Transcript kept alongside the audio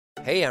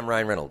Hey, I'm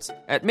Ryan Reynolds.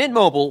 At Mint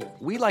Mobile,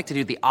 we like to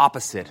do the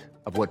opposite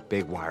of what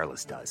Big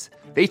Wireless does.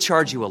 They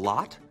charge you a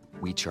lot,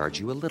 we charge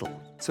you a little.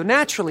 So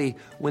naturally,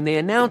 when they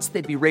announced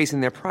they'd be raising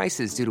their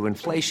prices due to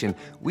inflation,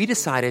 we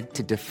decided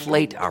to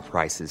deflate our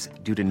prices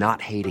due to not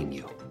hating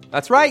you.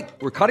 That's right.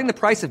 We're cutting the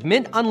price of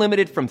Mint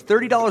Unlimited from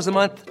 $30 a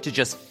month to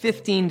just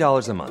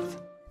 $15 a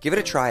month. Give it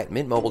a try at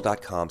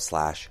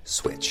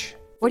mintmobile.com/switch.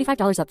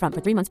 $45 up front for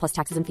 3 months plus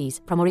taxes and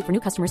fees. Promo rate for new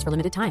customers for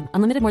limited time.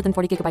 Unlimited more than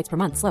 40 gigabytes per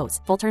month. Slows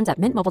full terms at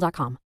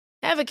mintmobile.com.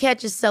 Ever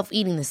catch yourself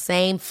eating the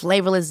same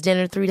flavorless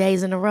dinner 3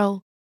 days in a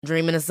row?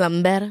 Dreaming of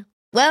something better?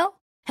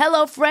 Well,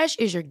 HelloFresh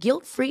is your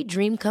guilt-free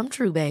dream come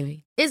true,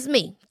 baby. It's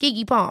me,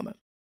 Keke Palmer.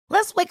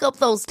 Let's wake up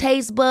those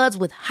taste buds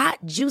with hot,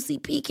 juicy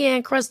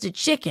pecan-crusted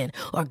chicken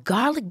or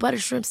garlic butter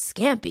shrimp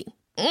scampi.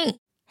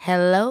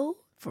 Hello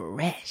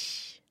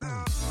Fresh.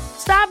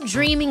 Stop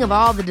dreaming of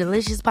all the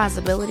delicious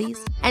possibilities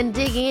and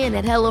dig in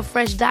at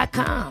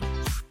HelloFresh.com.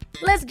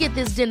 Let's get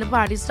this dinner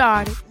party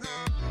started.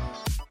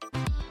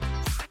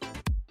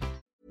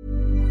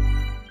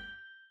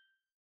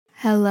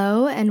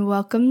 Hello and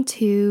welcome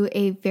to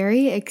a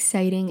very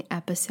exciting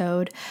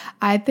episode.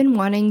 I've been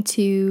wanting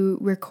to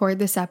record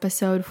this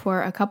episode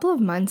for a couple of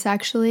months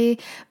actually,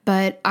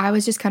 but I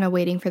was just kind of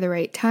waiting for the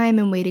right time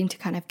and waiting to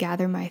kind of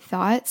gather my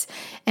thoughts.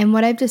 And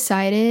what I've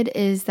decided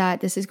is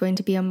that this is going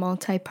to be a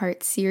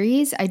multi-part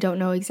series. I don't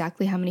know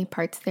exactly how many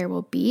parts there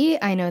will be.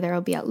 I know there will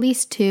be at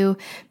least 2,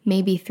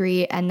 maybe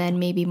 3, and then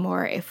maybe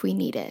more if we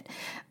need it.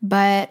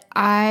 But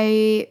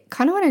I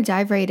kind of want to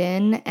dive right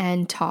in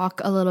and talk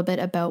a little bit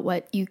about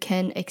what you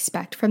can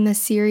expect from this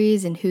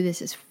series and who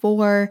this is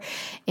for,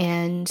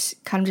 and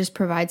kind of just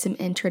provide some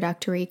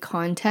introductory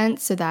content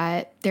so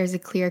that there's a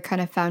clear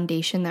kind of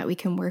foundation that we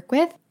can work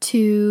with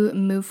to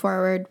move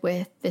forward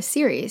with this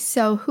series.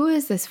 So who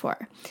is this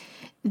for?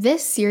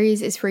 This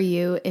series is for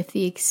you if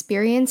the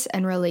experience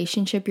and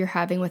relationship you're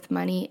having with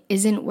money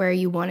isn't where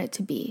you want it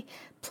to be,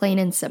 plain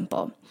and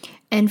simple.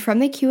 And from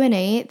the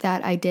Q&A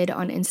that I did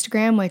on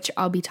Instagram, which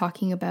I'll be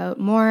talking about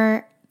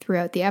more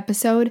throughout the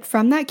episode,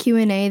 from that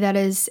Q&A, that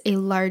is a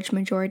large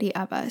majority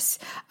of us.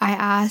 I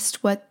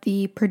asked what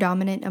the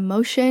predominant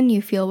emotion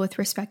you feel with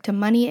respect to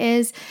money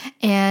is,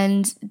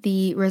 and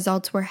the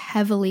results were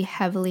heavily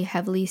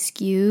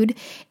skewed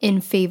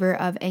in favor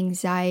of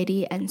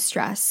anxiety and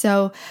stress.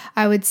 So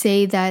I would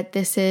say that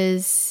this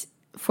is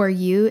for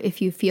you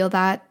if you feel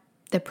that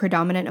the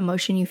predominant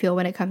emotion you feel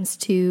when it comes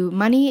to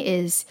money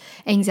is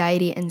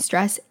anxiety and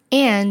stress,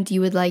 and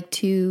you would like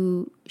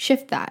to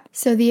shift that.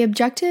 So the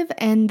objective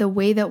and the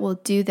way that we'll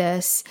do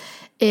this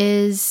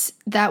is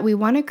that we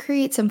want to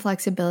create some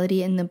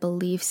flexibility in the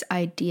beliefs,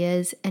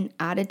 ideas, and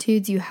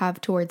attitudes you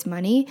have towards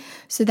money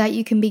so that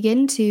you can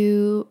begin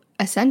to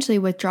essentially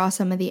withdraw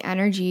some of the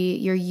energy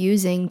you're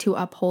using to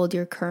uphold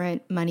your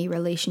current money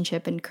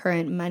relationship and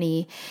current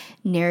money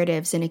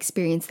narratives and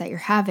experience that you're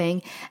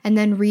having, and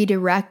then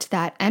redirect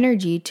that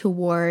energy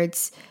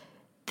towards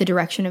the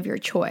direction of your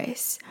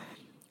choice.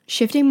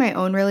 Shifting my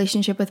own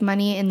relationship with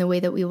money in the way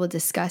that we will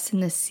discuss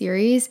in this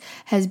series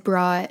has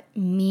brought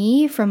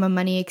me from a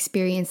money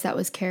experience that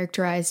was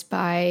characterized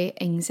by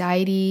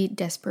anxiety,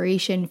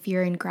 desperation,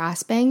 fear, and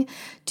grasping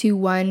to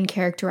one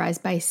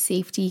characterized by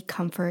safety,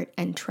 comfort,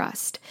 and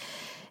trust.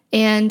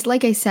 And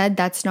like I said,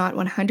 that's not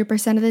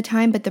 100% of the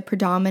time, but the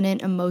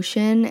predominant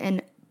emotion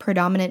and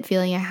predominant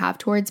feeling I have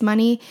towards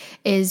money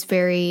is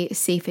very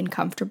safe and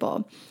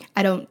comfortable.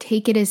 I don't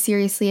take it as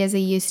seriously as I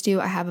used to.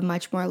 I have a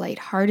much more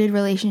lighthearted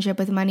relationship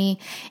with money,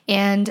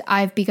 and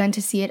I've begun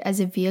to see it as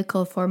a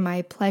vehicle for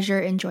my pleasure,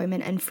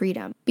 enjoyment, and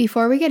freedom.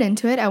 Before we get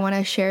into it, I want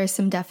to share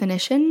some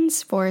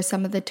definitions for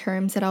some of the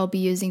terms that I'll be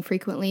using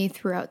frequently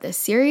throughout this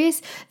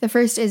series. The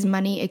first is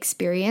money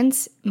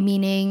experience,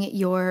 meaning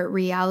your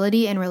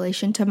reality in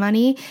relation to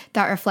money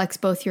that reflects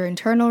both your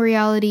internal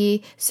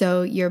reality,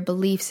 so your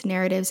beliefs,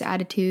 narratives,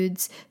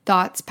 attitudes,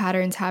 thoughts,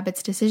 patterns,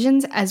 habits,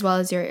 decisions, as well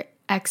as your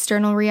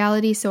external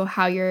reality, so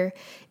how you're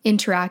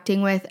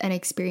interacting with and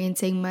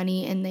experiencing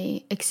money in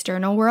the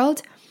external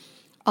world.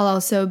 I'll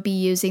also be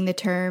using the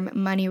term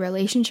money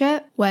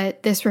relationship.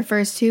 What this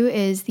refers to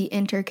is the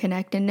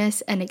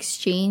interconnectedness and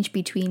exchange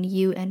between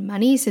you and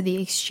money, so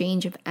the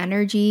exchange of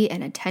energy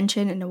and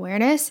attention and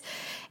awareness.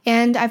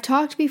 And I've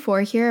talked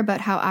before here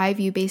about how I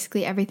view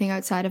basically everything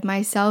outside of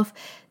myself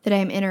that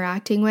I'm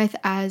interacting with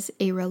as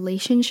a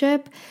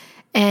relationship.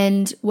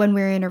 And when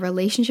we're in a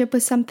relationship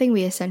with something,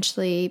 we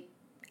essentially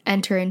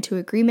enter into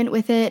agreement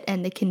with it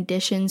and the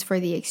conditions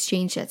for the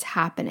exchange that's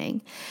happening.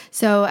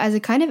 So as a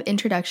kind of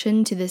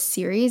introduction to this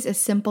series, a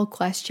simple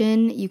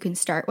question you can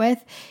start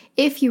with,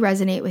 if you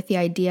resonate with the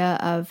idea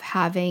of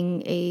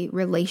having a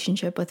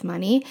relationship with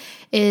money,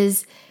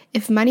 is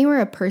if money were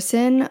a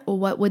person,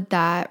 what would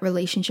that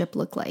relationship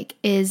look like?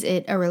 Is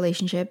it a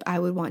relationship I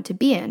would want to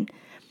be in?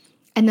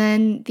 And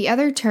then the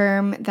other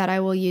term that I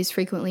will use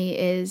frequently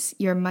is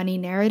your money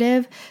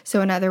narrative.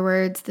 So in other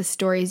words, the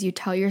stories you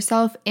tell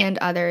yourself and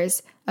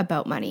others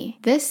about money.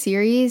 This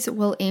series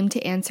will aim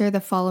to answer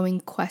the following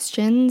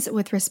questions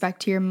with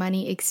respect to your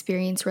money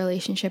experience,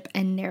 relationship,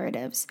 and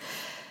narratives.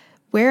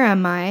 Where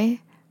am I?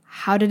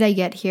 How did I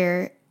get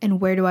here? and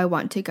where do I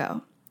want to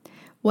go?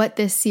 What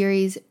this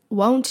series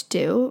won't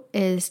do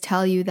is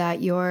tell you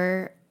that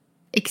your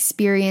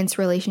experience,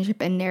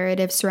 relationship, and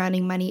narrative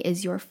surrounding money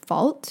is your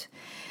fault.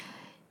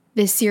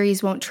 This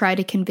series won't try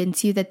to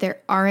convince you that there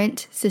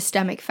aren't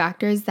systemic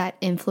factors that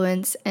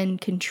influence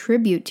and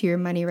contribute to your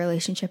money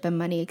relationship and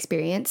money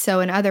experience. So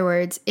in other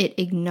words, it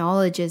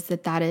acknowledges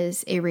that that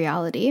is a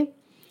reality.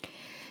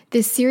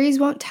 This series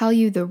won't tell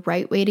you the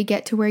right way to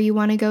get to where you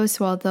want to go.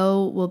 So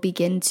although we'll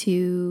begin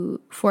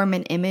to form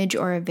an image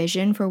or a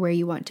vision for where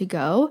you want to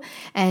go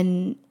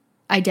and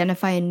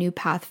identify a new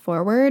path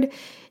forward,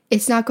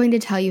 it's not going to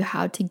tell you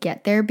how to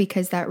get there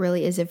because that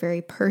really is a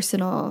very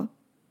personal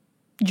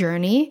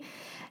journey.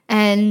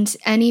 And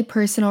any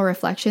personal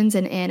reflections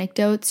and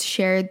anecdotes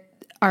shared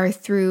are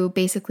through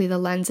basically the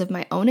lens of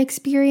my own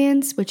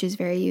experience, which is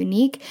very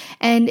unique.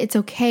 And it's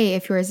okay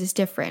if yours is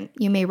different.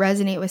 You may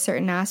resonate with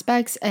certain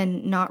aspects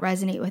and not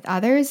resonate with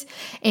others.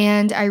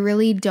 And I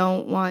really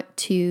don't want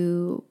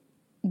to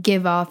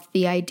give off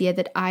the idea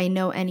that I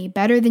know any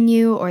better than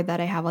you or that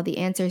I have all the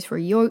answers for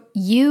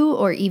you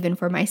or even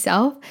for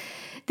myself.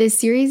 This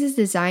series is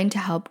designed to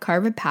help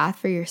carve a path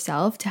for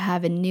yourself to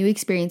have a new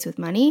experience with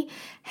money,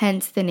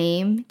 hence the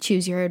name,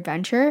 Choose Your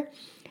Adventure.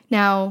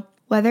 Now,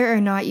 whether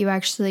or not you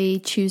actually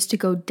choose to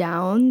go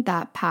down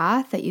that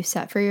path that you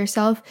set for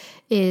yourself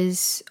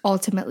is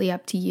ultimately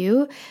up to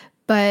you.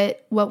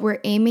 But what we're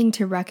aiming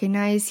to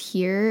recognize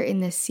here in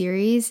this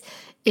series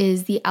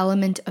is the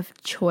element of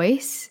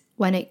choice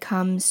when it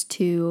comes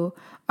to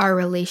our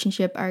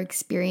relationship, our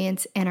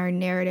experience, and our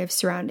narrative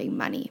surrounding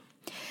money.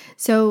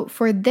 So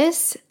for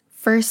this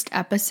first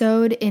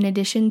episode, in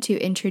addition to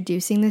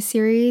introducing the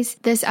series,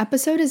 this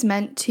episode is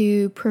meant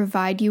to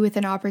provide you with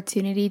an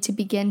opportunity to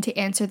begin to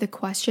answer the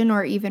question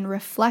or even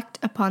reflect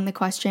upon the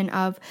question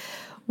of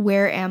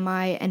where am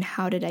I and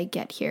how did I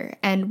get here?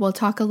 And we'll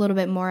talk a little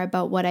bit more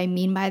about what I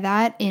mean by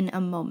that in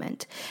a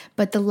moment.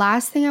 But the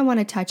last thing I want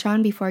to touch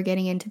on before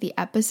getting into the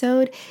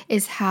episode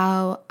is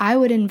how I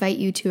would invite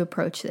you to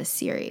approach this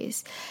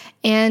series.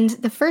 And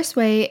the first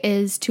way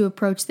is to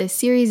approach this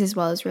series, as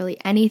well as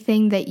really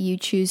anything that you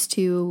choose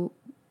to,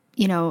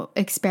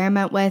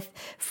 experiment with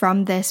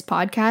from this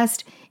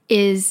podcast,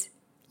 is,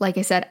 like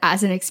I said,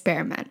 as an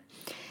experiment.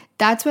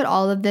 That's what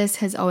all of this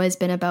has always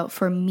been about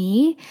for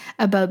me,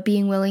 about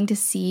being willing to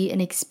see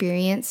and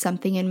experience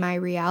something in my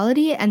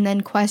reality and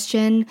then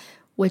question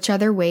which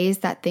other ways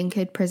that thing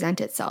could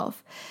present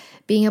itself.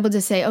 Being able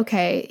to say,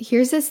 okay,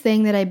 here's this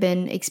thing that I've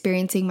been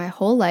experiencing my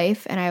whole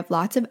life, and I have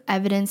lots of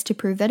evidence to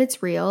prove that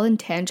it's real and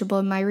tangible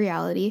in my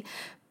reality,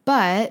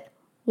 but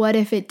what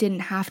if it didn't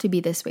have to be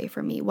this way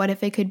for me? What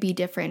if it could be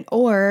different?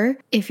 Or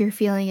if you're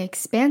feeling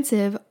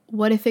expansive,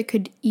 what if it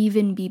could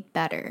even be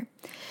better?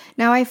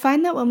 Now, I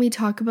find that when we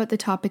talk about the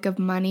topic of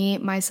money,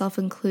 myself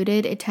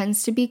included, it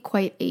tends to be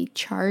quite a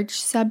charged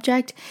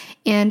subject,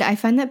 and I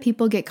find that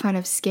people get kind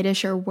of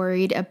skittish or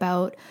worried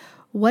about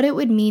what it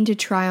would mean to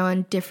try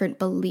on different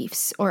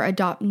beliefs or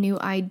adopt new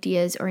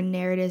ideas or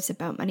narratives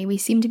about money. We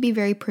seem to be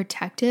very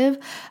protective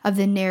of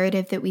the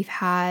narrative that we've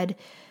had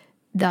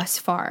thus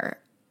far,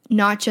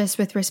 not just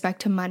with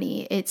respect to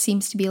money. It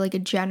seems to be like a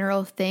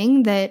general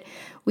thing that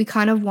we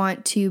kind of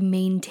want to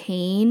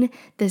maintain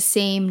the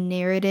same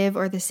narrative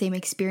or the same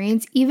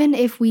experience, even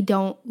if we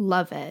don't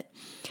love it.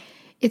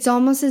 It's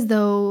almost as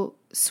though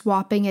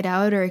swapping it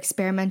out or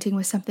experimenting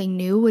with something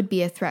new would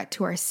be a threat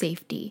to our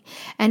safety.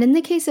 And in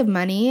the case of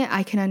money,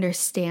 I can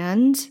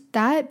understand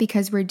that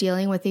because we're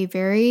dealing with a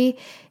very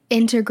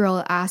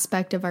integral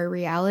aspect of our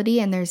reality,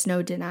 and there's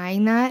no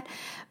denying that.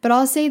 But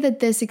I'll say that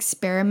this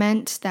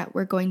experiment that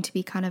we're going to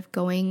be kind of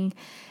going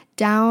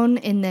down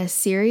in this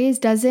series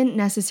doesn't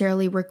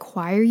necessarily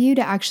require you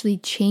to actually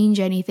change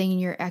anything in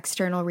your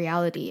external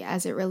reality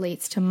as it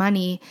relates to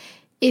money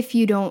if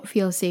you don't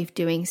feel safe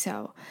doing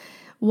so.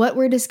 What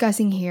we're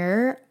discussing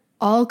here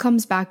all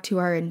comes back to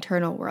our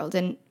internal world,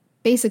 and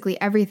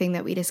basically everything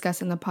that we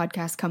discuss in the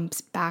podcast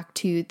comes back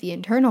to the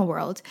internal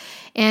world.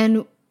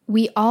 And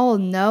we all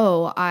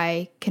know,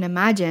 I can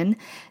imagine,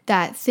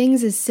 that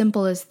things as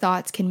simple as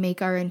thoughts can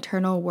make our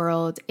internal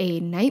world a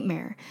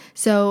nightmare.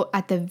 So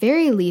at the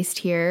very least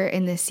here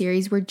in this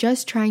series, we're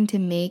just trying to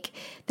make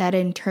that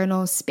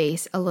internal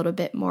space a little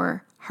bit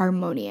more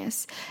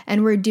harmonious.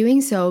 And we're doing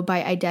so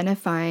by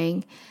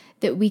identifying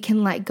that we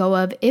can let go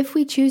of, if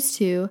we choose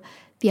to,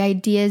 the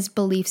ideas,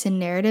 beliefs, and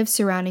narratives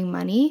surrounding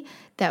money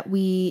that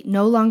we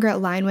no longer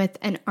align with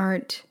and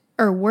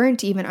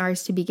weren't even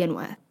ours to begin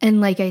with. And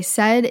like I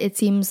said, it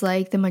seems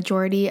like the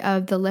majority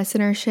of the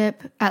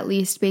listenership, at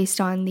least based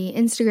on the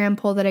Instagram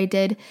poll that I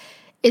did,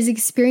 is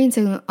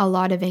experiencing a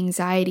lot of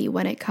anxiety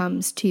when it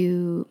comes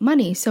to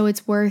money. So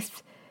it's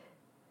worth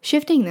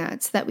shifting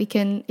that so that we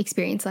can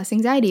experience less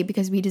anxiety,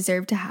 because we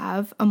deserve to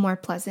have a more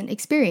pleasant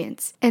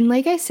experience. And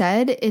like I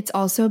said, it's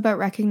also about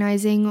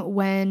recognizing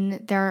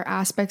when there are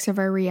aspects of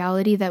our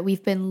reality that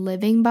we've been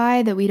living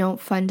by that we don't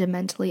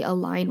fundamentally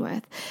align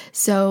with.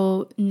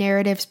 So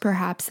narratives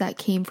perhaps that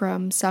came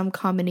from some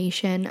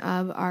combination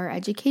of our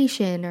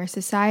education, our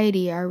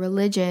society, our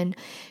religion,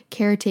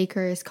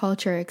 caretakers,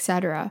 culture,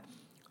 etc.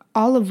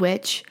 All of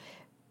which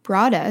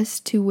brought us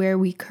to where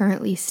we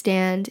currently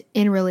stand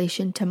in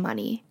relation to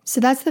money. So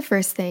that's the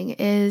first thing,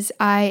 is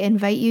I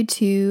invite you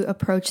to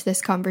approach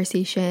this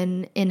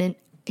conversation in an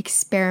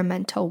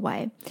experimental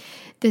way.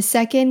 The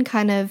second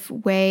kind of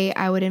way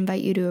I would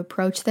invite you to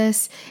approach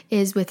this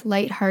is with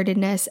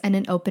lightheartedness and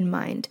an open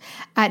mind.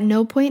 At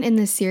no point in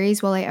this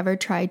series will I ever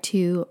try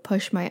to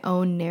push my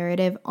own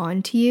narrative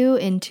onto you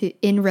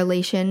in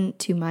relation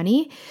to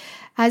money.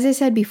 As I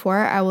said before,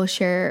 I will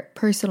share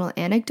personal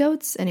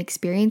anecdotes and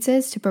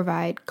experiences to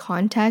provide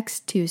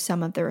context to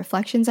some of the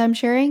reflections I'm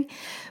sharing,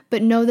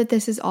 but know that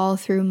this is all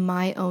through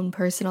my own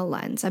personal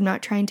lens. I'm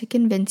not trying to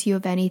convince you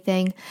of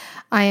anything.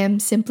 I am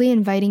simply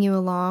inviting you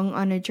along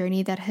on a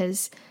journey that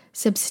has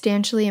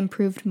substantially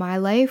improved my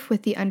life,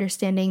 with the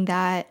understanding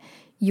that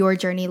your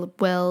journey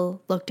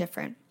will look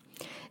different.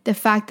 The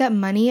fact that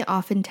money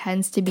often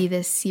tends to be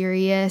this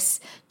serious,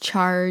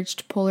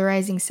 charged,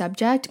 polarizing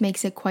subject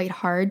makes it quite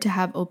hard to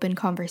have open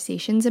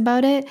conversations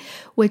about it,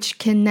 which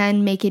can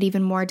then make it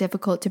even more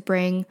difficult to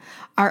bring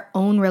our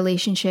own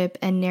relationship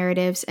and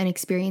narratives and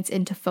experience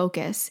into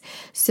focus.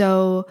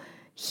 So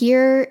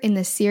here in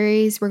this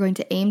series, we're going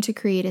to aim to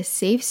create a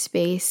safe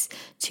space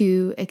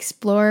to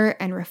explore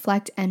and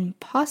reflect and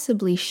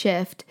possibly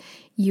shift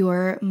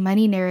your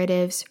money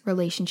narratives,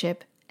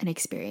 relationship, and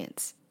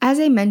experience. As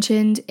I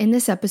mentioned, in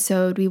this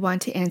episode, we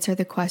want to answer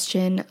the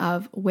question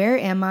of where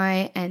am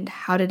I and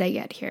how did I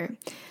get here?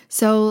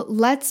 So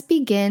let's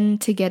begin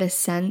to get a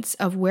sense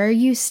of where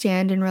you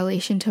stand in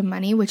relation to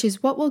money, which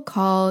is what we'll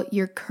call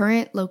your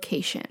current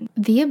location.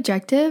 The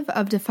objective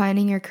of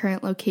defining your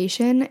current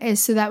location is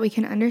so that we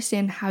can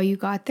understand how you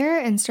got there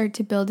and start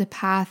to build a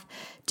path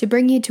to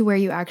bring you to where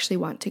you actually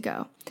want to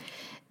go.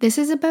 This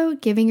is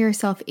about giving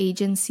yourself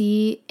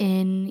agency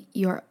in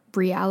your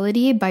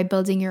reality by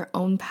building your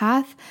own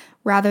path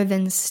rather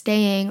than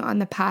staying on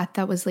the path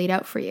that was laid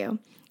out for you.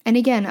 And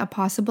again, a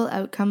possible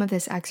outcome of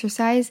this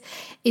exercise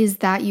is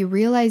that you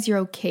realize you're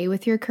okay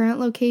with your current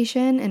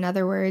location. In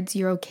other words,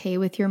 you're okay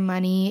with your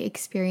money,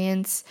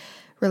 experience,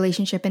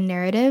 relationship, and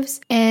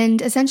narratives.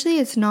 And essentially,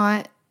 it's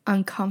not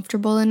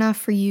uncomfortable enough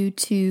for you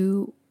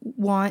to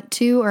want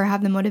to or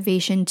have the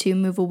motivation to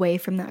move away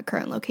from that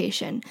current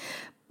location.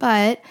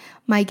 But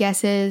my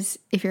guess is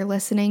if you're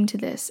listening to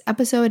this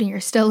episode and you're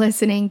still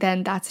listening,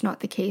 then that's not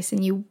the case,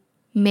 and you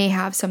may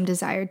have some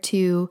desire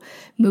to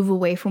move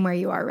away from where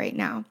you are right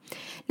now.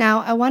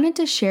 Now, I wanted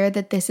to share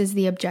that this is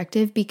the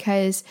objective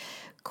because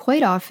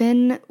quite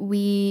often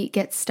we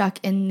get stuck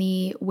in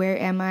the where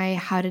am I,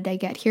 how did I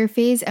get here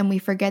phase, and we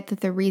forget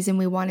that the reason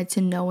we wanted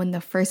to know in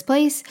the first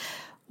place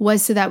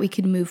was so that we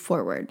could move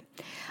forward.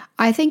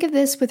 I think of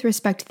this with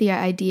respect to the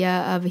idea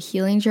of a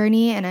healing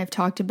journey, and I've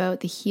talked about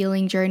the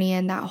healing journey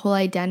and that whole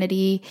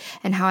identity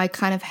and how I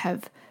kind of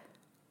have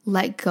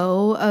let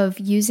go of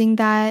using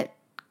that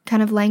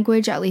kind of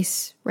language, at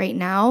least right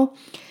now,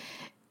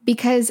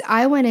 because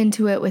I went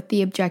into it with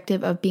the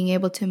objective of being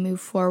able to move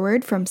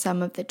forward from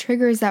some of the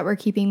triggers that were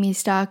keeping me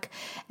stuck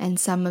and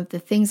some of the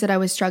things that I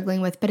was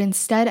struggling with. But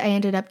instead, I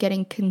ended up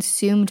getting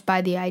consumed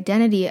by the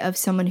identity of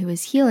someone who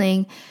is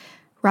healing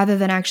rather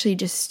than actually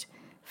just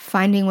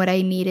finding what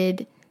I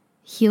needed,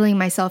 healing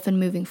myself and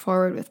moving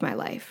forward with my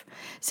life.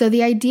 So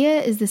the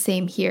idea is the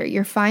same here.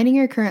 You're finding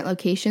your current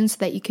location so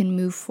that you can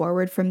move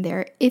forward from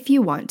there if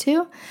you want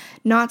to,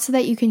 not so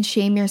that you can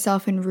shame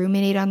yourself and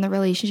ruminate on the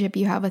relationship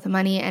you have with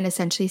money and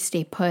essentially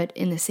stay put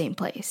in the same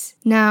place.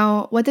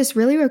 Now, what this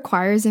really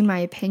requires, in my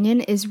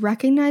opinion, is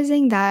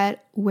recognizing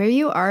that where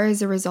you are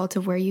is a result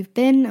of where you've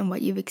been and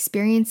what you've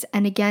experienced,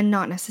 and again,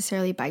 not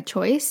necessarily by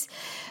choice,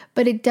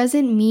 but it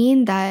doesn't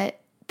mean that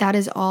that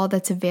is all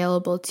that's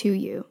available to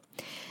you.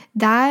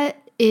 That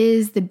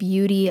is the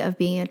beauty of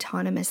being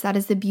autonomous. That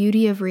is the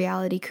beauty of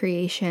reality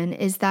creation,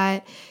 is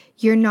that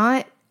you're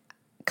not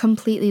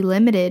completely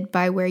limited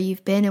by where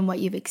you've been and what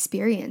you've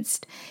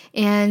experienced.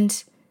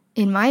 And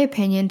in my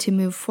opinion, to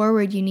move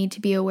forward, you need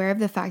to be aware of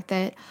the fact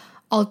that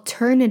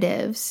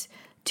alternatives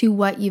to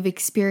what you've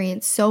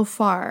experienced so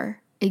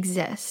far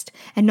exist.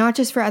 And not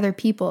just for other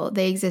people,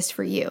 they exist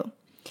for you.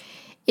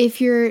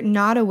 If you're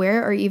not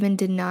aware or even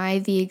deny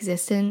the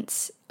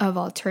existence of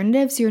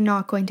alternatives, you're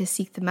not going to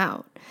seek them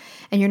out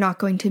and you're not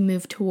going to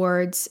move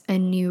towards a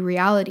new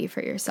reality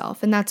for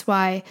yourself. And that's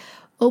why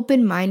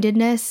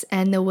open-mindedness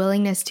and the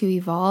willingness to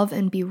evolve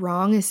and be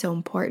wrong is so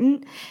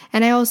important.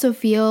 And I also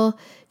feel,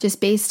 just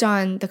based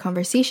on the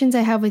conversations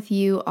I have with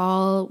you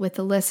all, with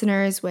the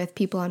listeners, with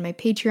people on my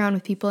Patreon,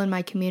 with people in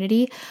my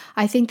community,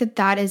 I think that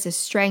that is a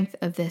strength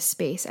of this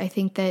space. I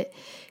think that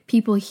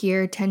people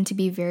here tend to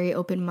be very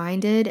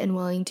open-minded and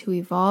willing to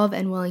evolve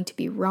and willing to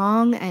be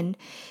wrong and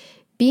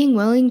being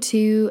willing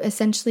to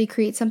essentially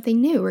create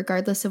something new,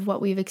 regardless of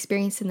what we've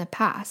experienced in the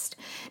past.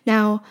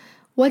 Now,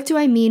 what do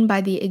I mean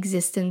by the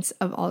existence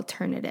of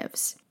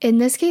alternatives? In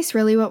this case,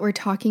 really what we're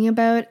talking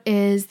about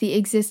is the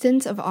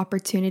existence of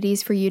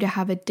opportunities for you to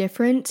have a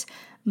different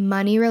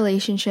money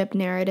relationship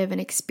narrative and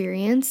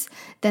experience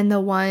than the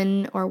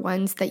one or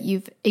ones that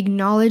you've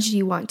acknowledged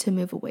you want to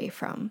move away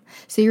from.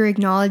 So you're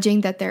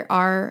acknowledging that there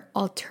are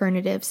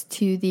alternatives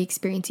to the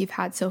experience you've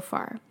had so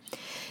far.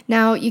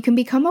 Now, you can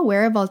become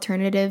aware of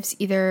alternatives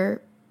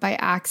either by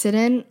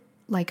accident,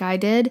 like I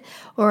did,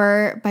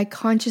 or by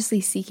consciously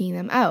seeking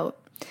them out.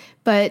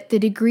 But the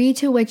degree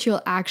to which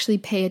you'll actually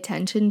pay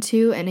attention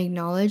to and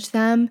acknowledge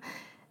them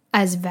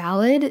as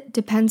valid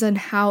depends on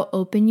how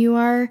open you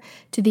are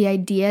to the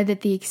idea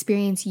that the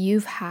experience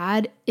you've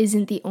had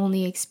isn't the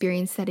only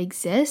experience that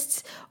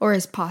exists or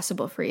is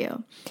possible for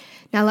you.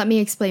 Now, let me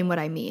explain what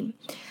I mean.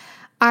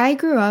 I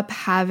grew up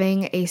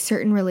having a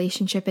certain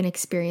relationship and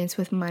experience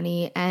with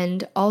money,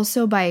 and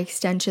also by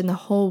extension, the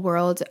whole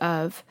world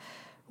of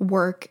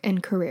work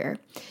and career.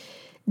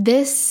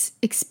 This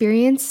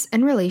experience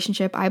and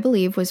relationship, I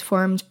believe, was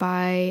formed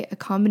by a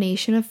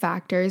combination of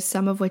factors,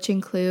 some of which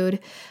include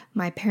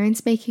my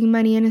parents making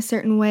money in a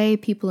certain way,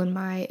 people in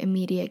my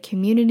immediate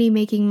community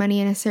making money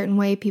in a certain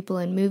way, people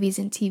in movies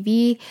and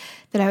TV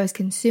that I was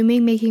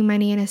consuming making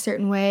money in a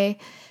certain way,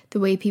 the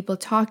way people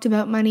talked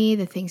about money,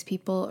 the things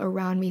people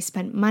around me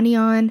spent money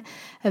on,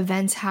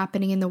 events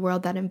happening in the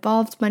world that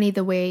involved money,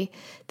 the way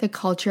the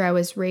culture I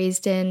was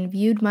raised in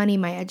viewed money,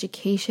 my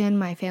education,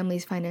 my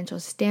family's financial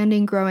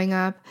standing growing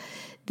up,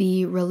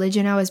 the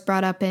religion I was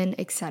brought up in,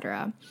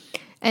 etc.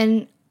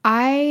 And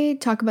I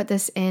talk about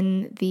this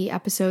in the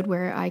episode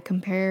where I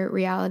compare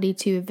reality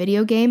to a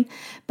video game,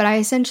 but I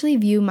essentially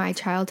view my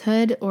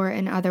childhood, or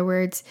in other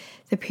words,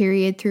 the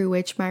period through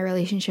which my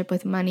relationship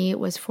with money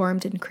was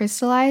formed and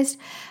crystallized,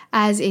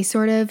 as a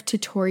sort of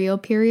tutorial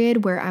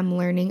period where I'm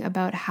learning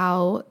about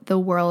how the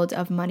world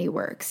of money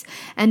works.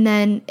 And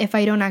then if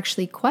I don't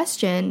actually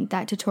question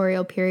that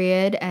tutorial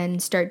period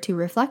and start to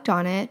reflect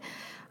on it,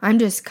 I'm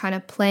just kind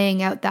of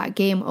playing out that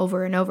game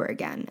over and over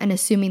again and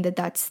assuming that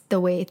that's the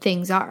way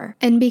things are.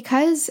 And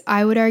because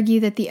I would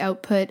argue that the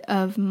output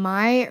of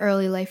my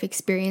early life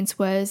experience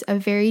was a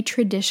very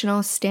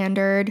traditional,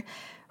 standard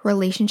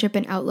relationship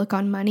and outlook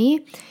on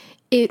money,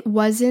 it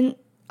wasn't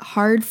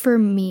hard for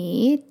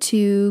me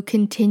to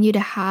continue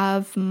to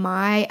have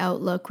my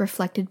outlook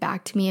reflected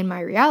back to me in my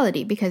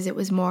reality because it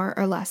was more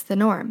or less the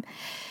norm.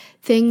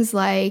 Things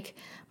like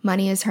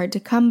money is hard to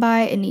come by,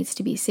 it needs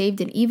to be saved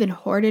and even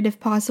hoarded if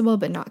possible,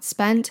 but not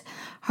spent.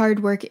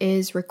 Hard work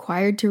is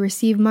required to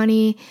receive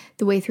money.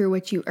 The way through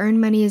which you earn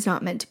money is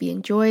not meant to be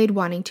enjoyed.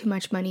 Wanting too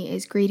much money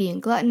is greedy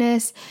and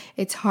gluttonous.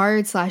 It's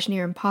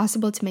hard/near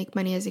impossible to make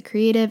money as a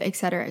creative,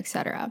 etc.,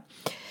 etc.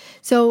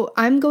 So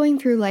I'm going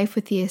through life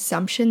with the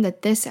assumption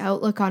that this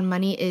outlook on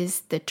money is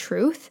the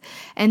truth,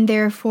 and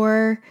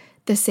therefore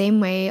the same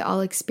way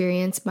I'll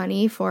experience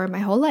money for my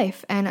whole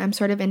life. And I'm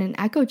sort of in an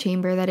echo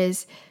chamber that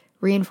is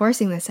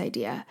reinforcing this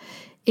idea.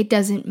 It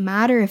doesn't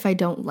matter if I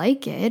don't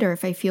like it or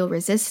if I feel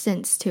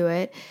resistance to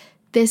it.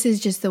 This is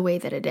just the way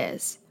that it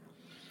is.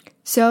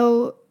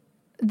 So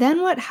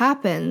then what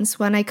happens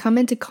when I come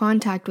into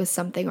contact with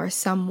something or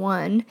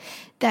someone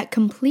that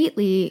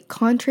completely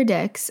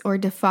contradicts or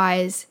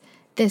defies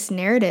this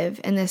narrative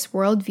and this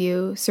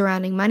worldview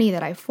surrounding money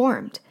that I've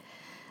formed?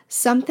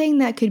 Something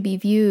that could be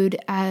viewed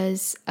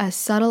as a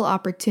subtle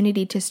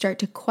opportunity to start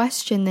to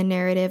question the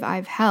narrative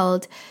I've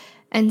held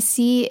and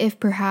see if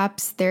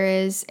perhaps there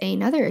is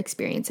another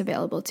experience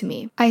available to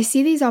me. I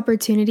see these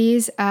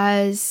opportunities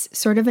as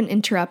sort of an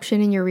interruption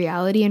in your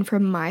reality, and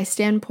from my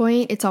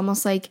standpoint, it's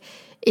almost like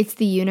it's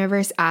the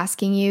universe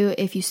asking you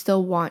if you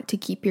still want to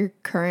keep your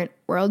current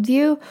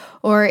worldview,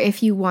 or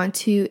if you want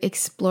to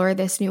explore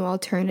this new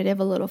alternative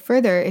a little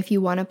further, if you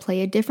want to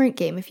play a different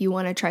game, if you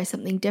want to try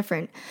something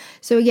different.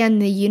 So again,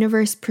 the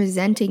universe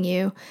presenting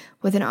you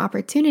with an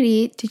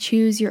opportunity to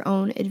choose your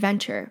own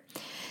adventure.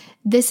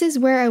 This is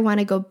where I want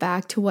to go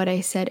back to what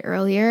I said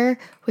earlier,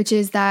 which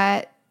is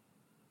that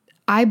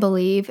I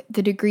believe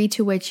the degree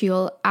to which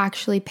you'll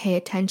actually pay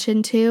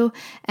attention to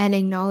and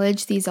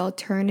acknowledge these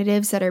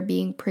alternatives that are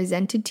being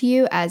presented to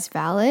you as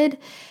valid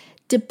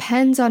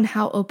depends on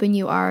how open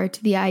you are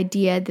to the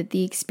idea that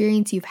the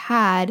experience you've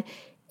had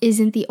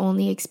isn't the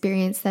only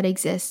experience that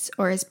exists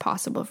or is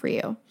possible for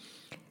you.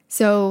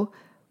 So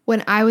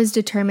when I was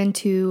determined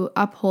to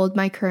uphold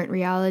my current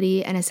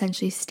reality and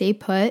essentially stay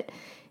put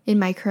in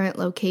my current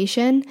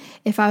location,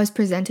 if I was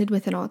presented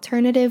with an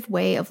alternative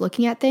way of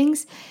looking at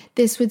things,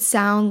 this would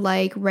sound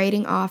like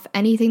writing off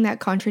anything that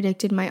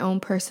contradicted my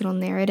own personal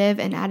narrative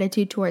and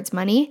attitude towards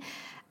money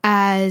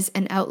as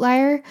an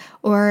outlier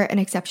or an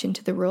exception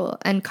to the rule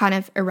and kind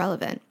of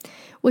irrelevant,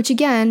 which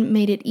again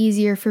made it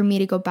easier for me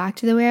to go back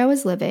to the way I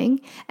was living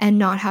and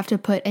not have to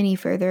put any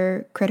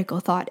further critical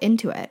thought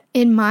into it.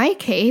 In my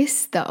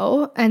case,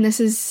 though, and this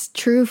is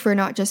true for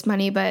not just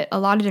money, but a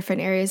lot of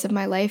different areas of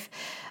my life,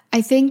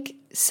 I think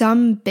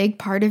some big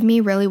part of me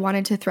really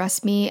wanted to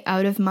thrust me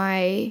out of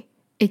my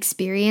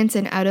experience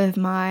and out of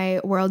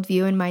my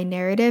worldview and my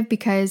narrative,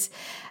 because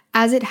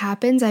as it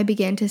happens, I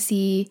began to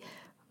see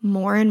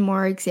more and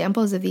more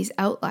examples of these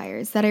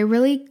outliers that I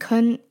really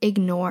couldn't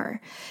ignore,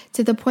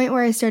 to the point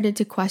where I started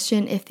to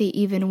question if they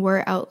even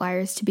were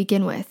outliers to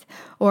begin with,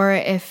 or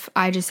if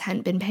I just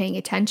hadn't been paying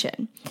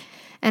attention.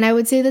 And I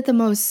would say that the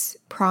most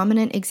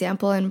prominent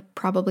example and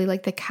probably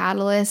like the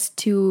catalyst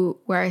to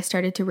where I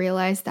started to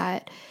realize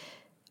that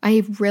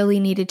I really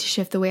needed to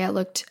shift the way I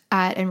looked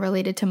at and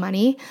related to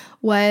money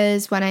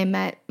was when I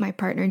met my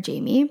partner,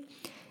 Jamie.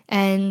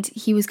 And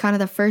he was kind of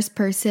the first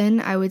person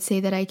I would say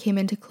that I came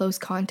into close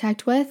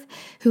contact with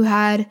who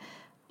had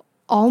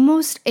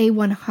almost a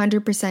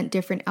 100%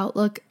 different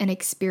outlook and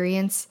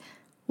experience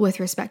with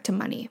respect to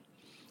money.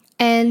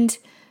 And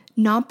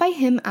not by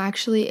him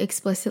actually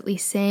explicitly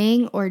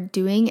saying or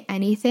doing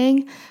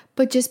anything,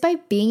 but just by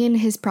being in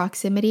his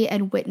proximity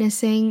and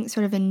witnessing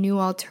sort of a new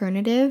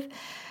alternative,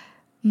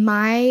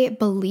 my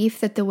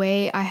belief that the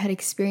way I had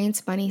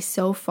experienced money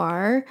so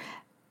far,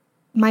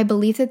 my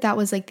belief that that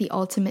was like the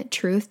ultimate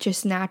truth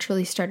just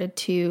naturally started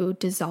to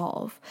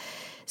dissolve.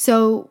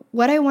 So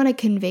what I want to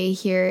convey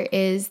here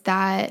is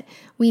that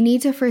we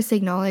need to first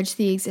acknowledge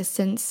the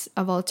existence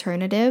of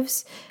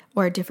alternatives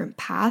or different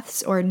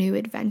paths or new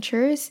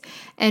adventures,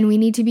 and we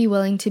need to be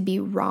willing to be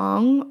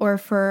wrong or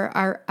for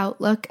our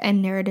outlook and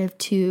narrative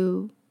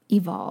to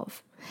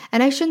evolve.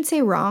 And I shouldn't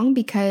say wrong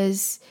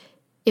because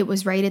it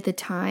was right at the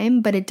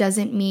time, but it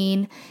doesn't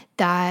mean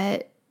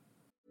that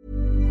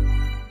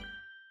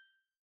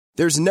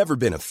There's never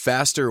been a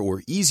faster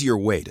or easier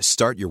way to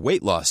start your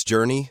weight loss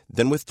journey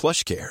than with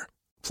PlushCare.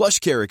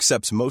 PlushCare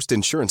accepts most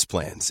insurance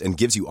plans and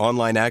gives you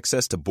online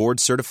access to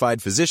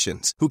board-certified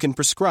physicians who can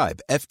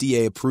prescribe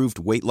FDA-approved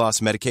weight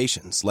loss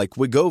medications like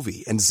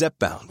Wegovy and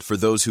Zepbound for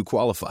those who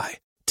qualify.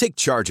 Take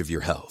charge of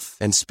your health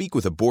and speak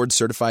with a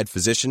board-certified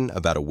physician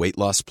about a weight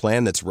loss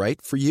plan that's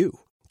right for you.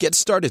 Get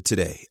started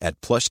today at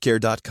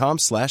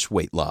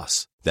plushcare.com/weight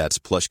loss. That's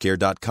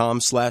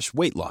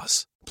plushcare.com/weight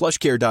loss.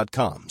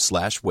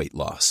 plushcare.com/weight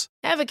loss.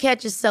 Ever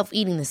catch yourself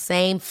eating the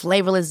same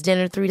flavorless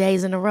dinner 3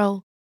 days in a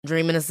row?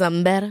 Dreaming of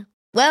something better?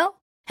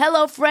 Well,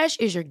 HelloFresh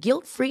is your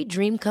guilt-free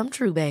dream come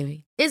true,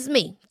 baby. It's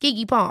me,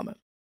 Keke Palmer.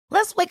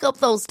 Let's wake up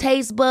those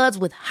taste buds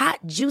with hot,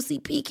 juicy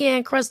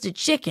pecan-crusted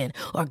chicken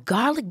or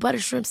garlic butter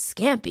shrimp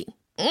scampi.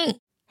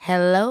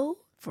 Hello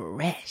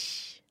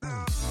Fresh.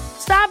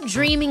 Stop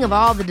dreaming of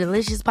all the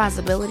delicious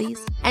possibilities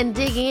and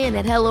dig in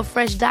at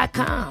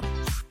HelloFresh.com.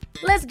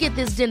 Let's get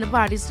this dinner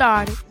party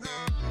started.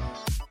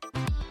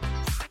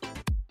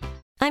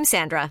 I'm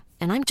Sandra,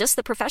 and I'm just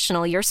the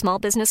professional your small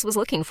business was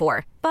looking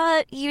for.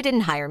 But you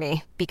didn't hire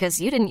me because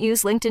you didn't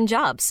use LinkedIn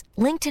Jobs.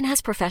 LinkedIn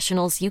has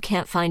professionals you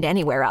can't find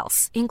anywhere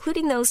else,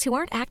 including those who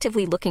aren't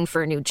actively looking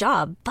for a new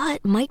job,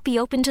 but might be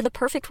open to the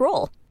perfect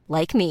role,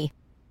 like me.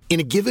 In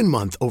a given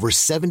month, over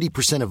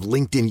 70% of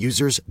LinkedIn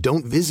users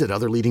don't visit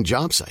other leading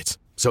job sites.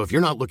 So if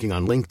you're not looking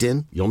on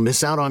LinkedIn, you'll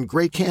miss out on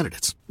great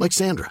candidates like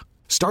Sandra.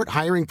 Start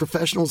hiring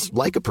professionals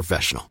like a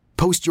professional.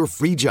 Post your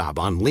free job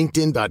on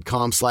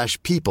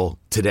linkedin.com/people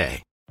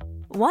today.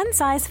 One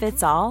size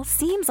fits all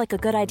seems like a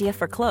good idea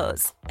for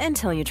clothes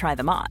until you try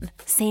them on.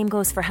 Same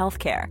goes for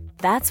healthcare.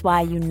 That's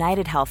why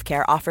United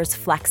Healthcare offers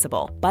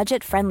flexible,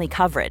 budget-friendly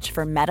coverage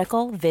for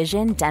medical,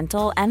 vision,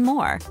 dental, and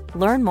more.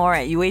 Learn more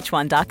at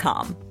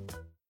uh1.com.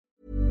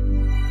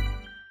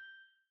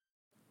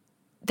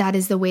 that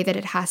is the way that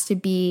it has to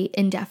be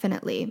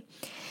indefinitely.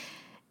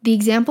 The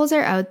examples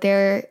are out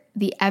there.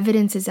 The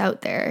evidence is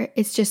out there.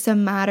 It's just a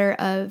matter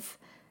of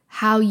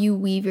how you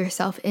weave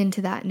yourself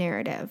into that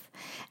narrative.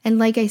 And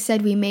like I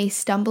said, we may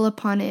stumble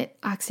upon it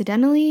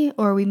accidentally,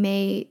 or we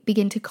may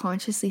begin to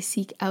consciously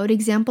seek out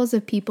examples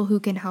of people who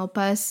can help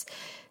us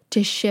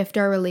to shift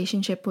our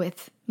relationship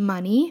with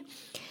money.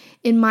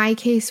 In my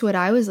case, what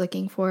I was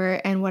looking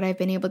for and what I've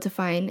been able to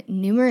find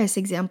numerous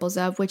examples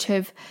of, which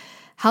have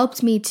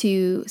helped me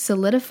to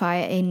solidify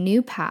a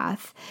new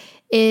path,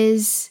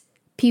 is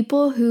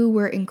people who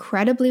were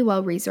incredibly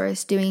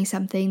well-resourced doing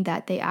something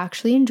that they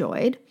actually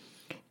enjoyed,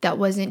 that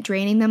wasn't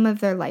draining them of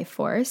their life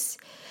force,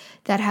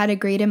 that had a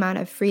great amount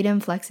of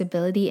freedom,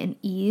 flexibility, and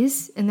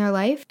ease in their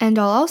life. And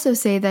I'll also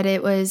say that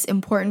it was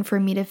important for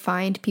me to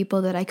find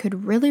people that I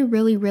could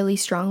really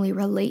strongly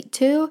relate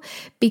to,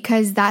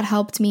 because that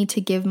helped me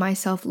to give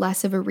myself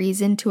less of a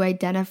reason to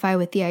identify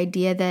with the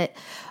idea that,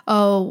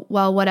 oh,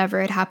 well, whatever,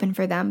 it happened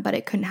for them, but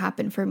it couldn't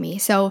happen for me.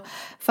 So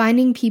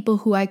finding people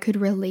who I could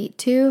relate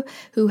to,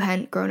 who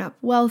hadn't grown up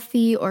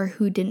wealthy or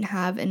who didn't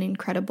have an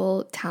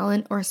incredible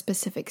talent or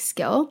specific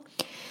skill.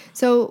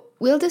 So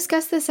we'll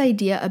discuss this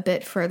idea a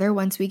bit further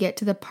once we get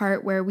to the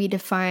part where we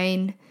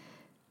define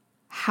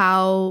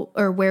how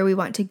or where we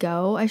want to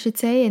go, I should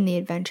say, in the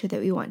adventure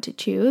that we want to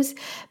choose.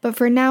 But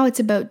for now,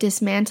 it's about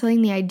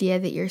dismantling the idea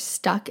that you're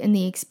stuck in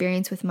the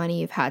experience with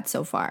money you've had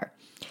so far.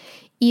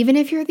 Even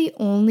if you're the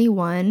only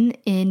one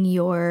in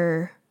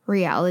your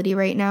reality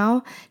right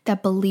now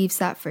that believes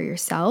that for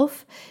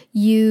yourself,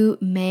 you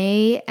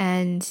may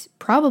and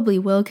probably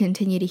will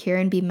continue to hear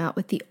and be met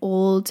with the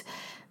old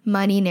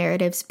money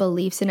narratives,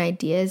 beliefs, and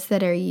ideas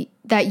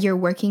that you're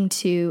working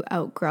to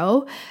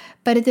outgrow.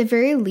 But at the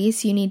very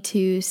least, you need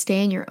to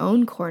stay in your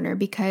own corner,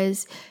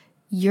 because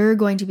you're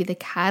going to be the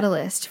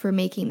catalyst for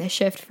making the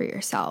shift for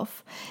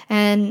yourself.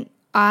 And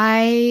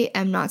I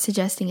am not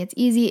suggesting it's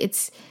easy.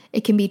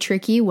 It can be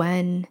tricky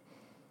when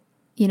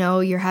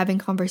you're having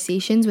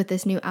conversations with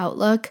this new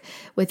outlook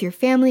with your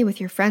family, with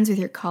your friends, with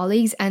your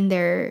colleagues, and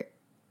they're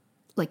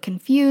like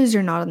confused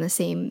or not on the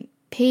same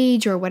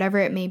page or whatever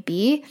it may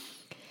be.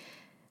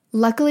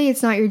 Luckily,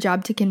 it's not your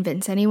job to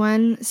convince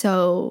anyone,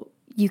 so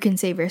you can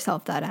save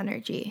yourself that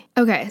energy.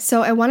 Okay,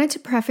 so I wanted to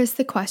preface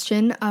the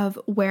question of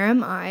where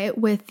am I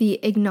with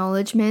the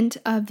acknowledgement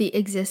of the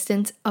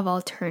existence of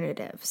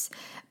alternatives.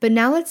 But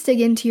now let's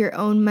dig into your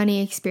own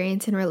money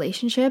experience and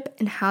relationship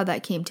and how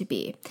that came to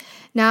be.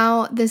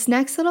 Now, this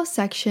next little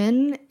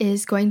section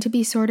is going to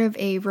be sort of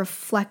a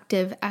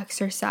reflective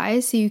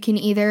exercise, so you can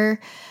either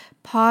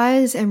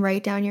pause and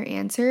write down your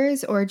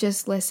answers or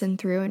just listen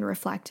through and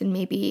reflect and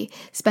maybe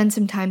spend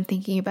some time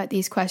thinking about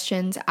these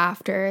questions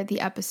after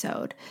the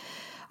episode.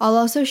 I'll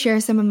also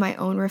share some of my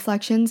own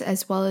reflections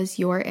as well as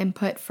your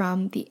input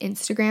from the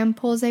Instagram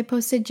polls I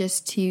posted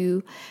just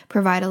to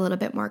provide a little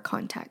bit more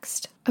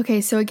context.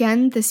 Okay, so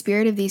again, the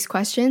spirit of these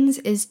questions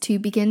is to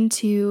begin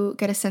to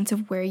get a sense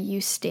of where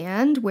you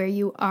stand, where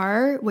you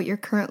are, what your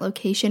current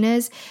location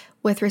is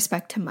with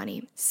respect to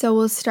money. So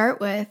we'll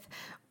start with,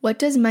 what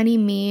does money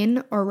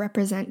mean or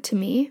represent to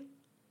me?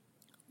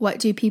 What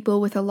do people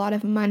with a lot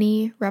of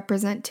money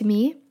represent to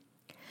me?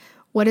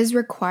 What is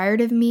required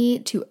of me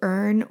to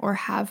earn or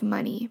have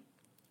money?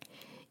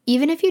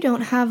 Even if you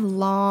don't have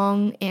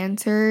long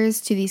answers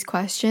to these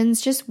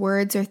questions, just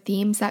words or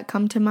themes that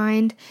come to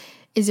mind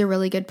is a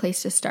really good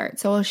place to start.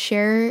 So I'll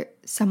share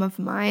some of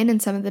mine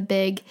and some of the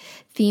big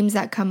themes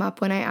that come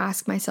up when I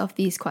ask myself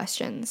these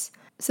questions.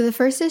 So the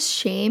first is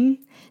shame.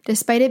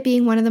 Despite it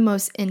being one of the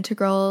most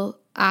integral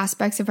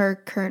aspects of our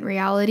current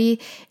reality,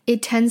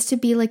 it tends to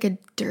be like a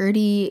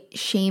dirty,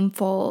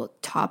 shameful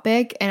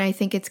topic. And I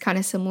think it's kind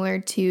of similar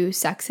to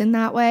sex in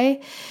that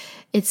way.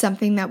 It's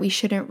something that we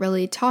shouldn't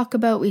really talk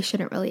about. We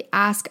shouldn't really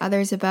ask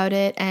others about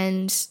it.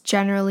 And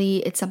generally,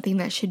 it's something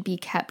that should be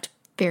kept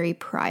very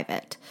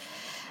private.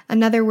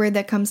 Another word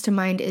that comes to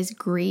mind is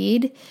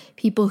greed.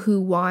 People who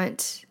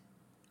want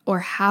or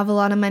have a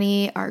lot of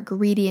money are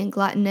greedy and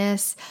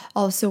gluttonous.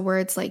 Also,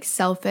 words like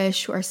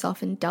selfish or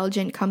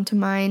self-indulgent come to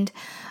mind.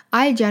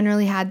 I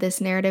generally had this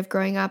narrative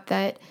growing up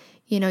that,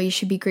 you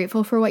should be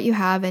grateful for what you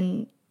have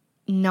and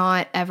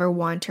not ever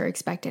want or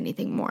expect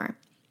anything more.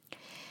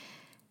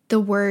 The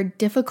word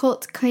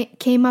difficult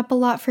came up a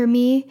lot for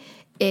me.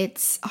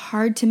 It's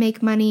hard to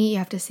make money. You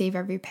have to save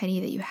every penny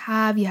that you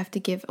have. You have to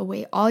give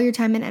away all your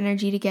time and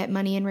energy to get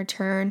money in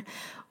return.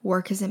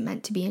 Work isn't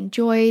meant to be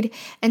enjoyed.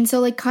 And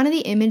so kind of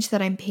the image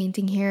that I'm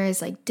painting here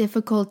is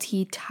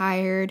difficulty,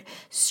 tired,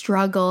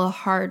 struggle,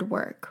 hard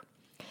work.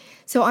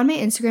 So on my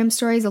Instagram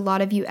stories, a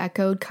lot of you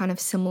echoed kind of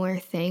similar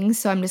things.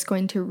 So I'm just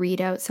going to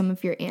read out some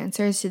of your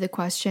answers to the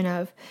question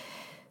of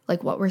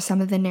what were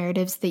some of the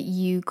narratives that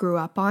you grew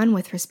up on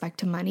with respect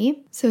to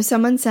money. So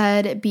someone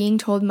said, being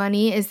told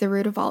money is the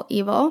root of all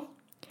evil.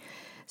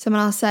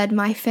 Someone else said,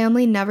 my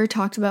family never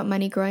talked about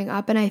money growing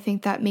up, and I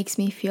think that makes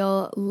me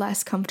feel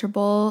less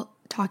comfortable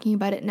talking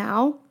about it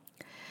now.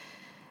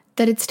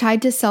 That it's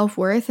tied to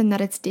self-worth and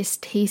that it's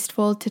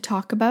distasteful to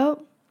talk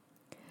about.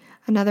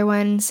 Another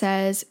one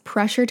says,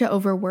 pressure to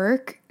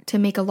overwork, to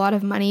make a lot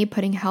of money,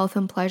 putting health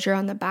and pleasure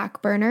on the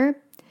back burner.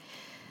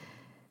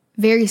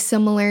 Very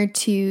similar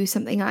to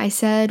something I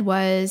said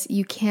was,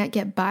 you can't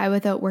get by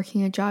without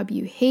working a job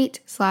you hate,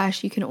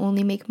 / you can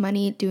only make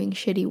money doing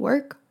shitty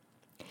work.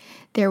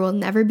 There will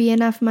never be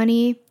enough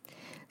money.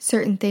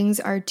 Certain things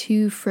are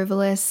too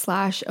frivolous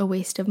 / a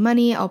waste of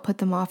money. I'll put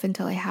them off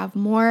until I have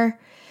more.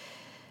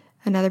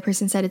 Another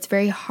person said it's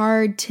very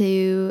hard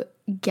to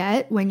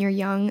get when you're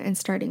young and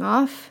starting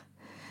off.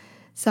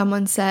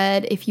 Someone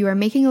said if you are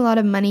making a lot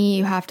of money,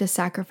 you have to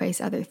sacrifice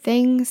other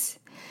things.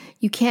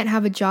 You can't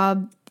have a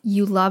job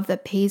you love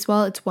that pays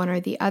well. It's one or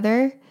the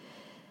other.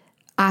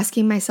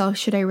 Asking myself,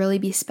 should I really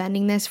be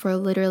spending this for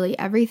literally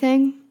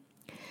everything?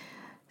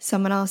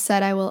 Someone else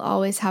said I will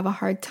always have a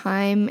hard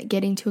time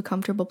getting to a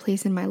comfortable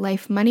place in my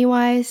life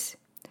money-wise.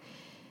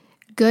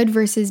 Good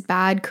versus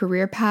bad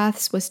career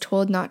paths, was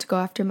told not to go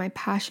after my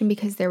passion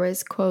because there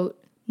was,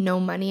 quote, no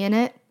money in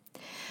it.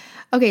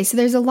 Okay, so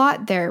there's a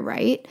lot there,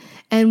 right?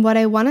 And what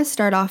I want to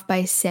start off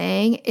by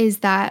saying is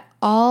that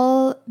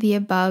all the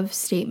above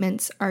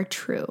statements are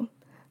true.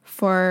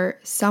 For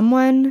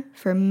someone,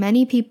 for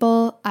many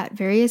people at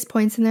various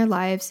points in their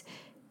lives,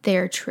 they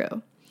are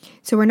true.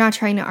 So we're not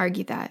trying to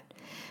argue that.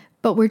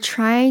 But we're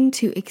trying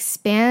to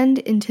expand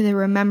into the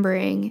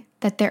remembering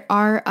that there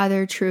are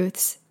other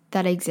truths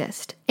that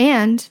exist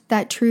and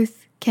that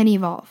truth can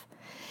evolve.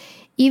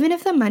 Even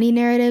if the money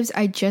narratives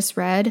I just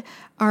read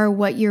are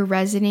what you're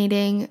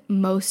resonating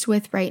most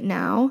with right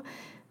now,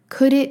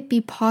 could it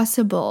be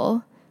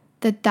possible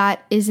that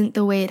that isn't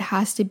the way it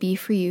has to be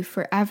for you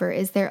forever?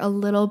 Is there a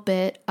little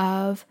bit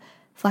of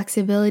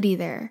flexibility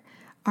there?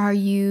 Are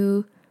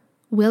you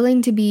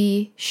willing to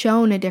be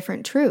shown a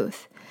different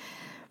truth?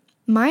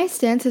 My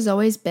stance has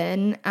always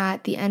been,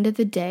 at the end of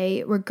the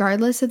day,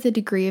 regardless of the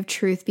degree of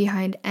truth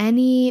behind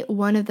any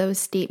one of those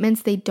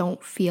statements, they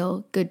don't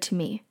feel good to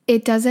me.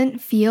 It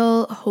doesn't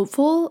feel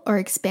hopeful or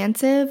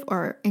expansive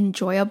or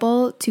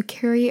enjoyable to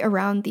carry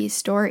around these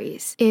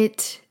stories.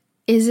 It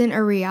isn't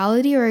a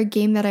reality or a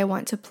game that I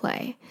want to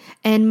play.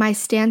 And my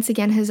stance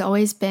again has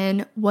always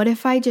been, what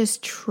if I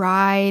just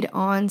tried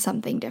on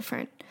something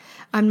different?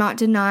 I'm not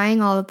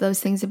denying all of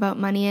those things about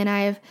money, and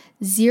I have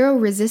zero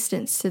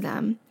resistance to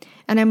them.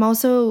 And I'm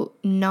also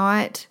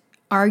not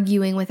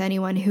arguing with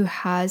anyone who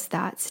has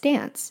that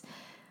stance.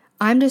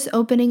 I'm just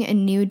opening a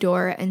new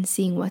door and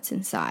seeing what's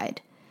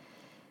inside.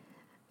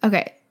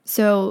 Okay,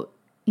 so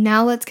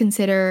now let's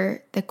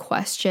consider the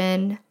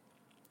question,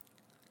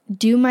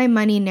 do my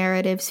money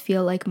narratives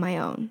feel like my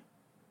own?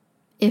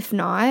 If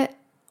not,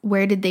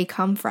 where did they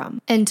come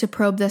from? And to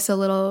probe this a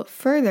little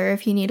further,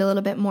 if you need a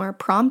little bit more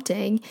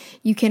prompting,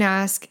 you can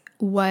ask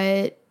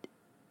what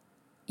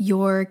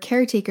your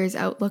caretaker's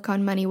outlook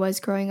on money was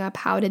growing up.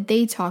 How did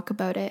they talk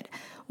about it?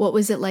 What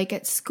was it like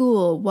at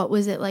school? What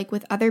was it like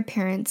with other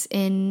parents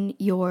in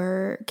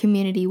your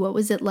community? What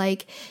was it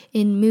like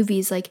in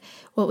movies? Like,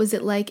 what was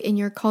it like in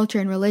your culture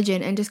and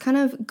religion? And just kind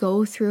of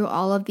go through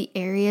all of the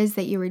areas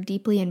that you were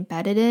deeply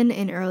embedded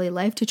in early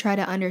life to try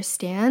to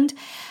understand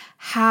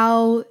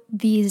how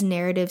these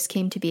narratives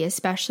came to be,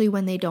 especially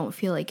when they don't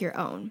feel like your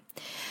own.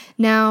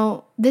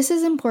 Now, this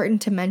is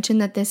important to mention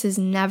that this is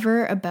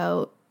never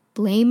about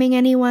blaming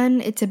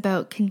anyone. It's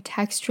about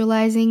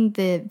contextualizing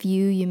the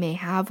view you may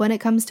have when it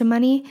comes to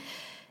money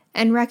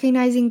and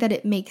recognizing that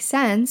it makes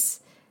sense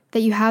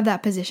that you have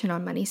that position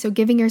on money. So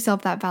giving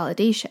yourself that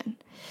validation,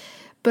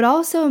 but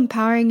also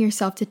empowering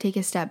yourself to take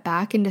a step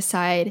back and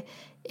decide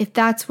if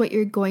that's what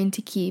you're going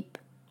to keep,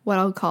 what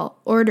I'll call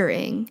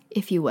ordering,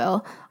 if you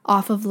will,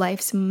 off of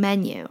life's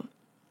menu.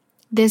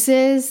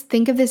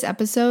 Think of this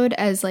episode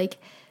as like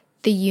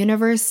the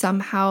universe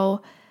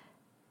somehow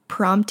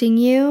prompting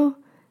you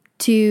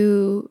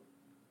to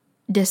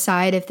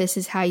decide if this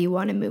is how you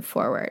want to move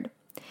forward.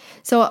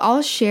 So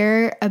I'll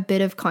share a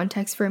bit of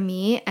context for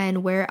me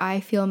and where I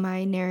feel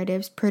my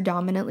narratives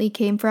predominantly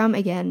came from.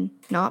 Again,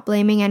 not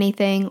blaming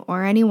anything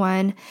or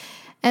anyone,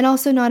 and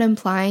also not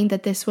implying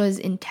that this was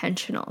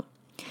intentional.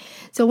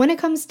 So when it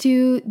comes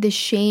to the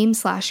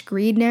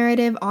shame/greed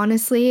narrative,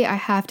 honestly, I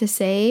have to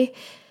say,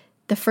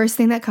 the first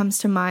thing that comes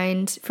to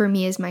mind for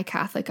me is my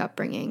Catholic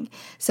upbringing.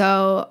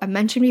 So I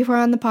mentioned before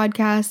on the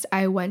podcast,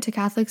 I went to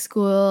Catholic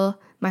school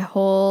my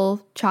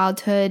whole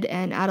childhood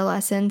and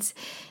adolescence,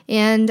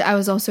 and I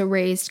was also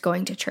raised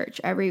going to church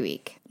every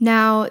week.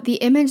 Now, the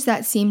image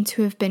that seemed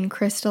to have been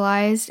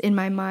crystallized in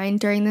my mind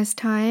during this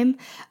time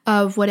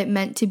of what it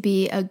meant to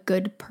be a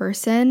good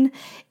person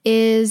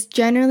is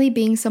generally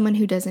being someone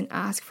who doesn't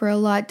ask for a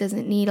lot,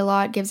 doesn't need a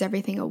lot, gives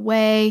everything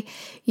away.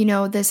 You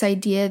know, this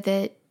idea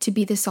that to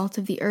be the salt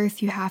of the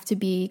earth, you have to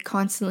be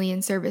constantly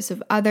in service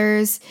of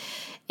others.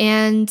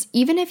 And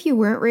even if you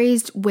weren't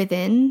raised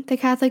within the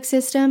Catholic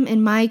system,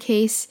 in my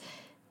case,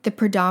 the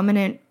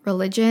predominant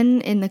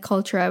religion in the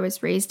culture I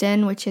was raised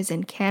in, which is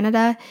in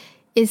Canada,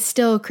 is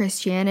still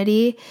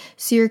Christianity.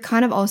 So you're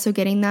kind of also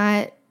getting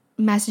that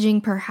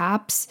messaging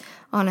perhaps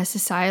on a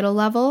societal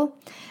level.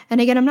 And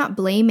again, I'm not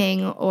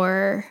blaming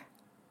or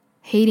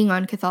hating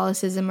on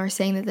Catholicism or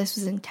saying that this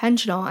was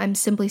intentional. I'm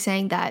simply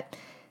saying that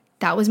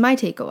that was my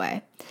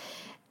takeaway.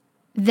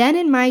 Then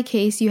in my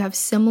case, you have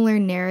similar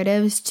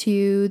narratives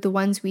to the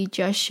ones we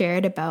just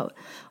shared about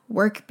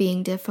work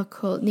being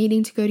difficult,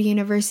 needing to go to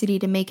university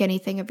to make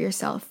anything of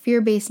yourself,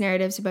 fear-based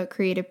narratives about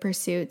creative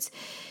pursuits.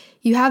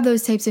 You have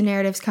those types of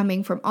narratives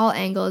coming from all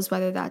angles,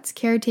 whether that's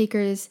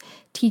caretakers,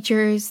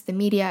 teachers, the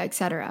media,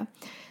 etc.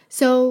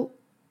 So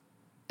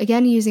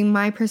again, using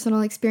my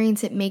personal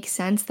experience, it makes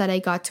sense that I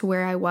got to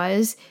where I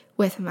was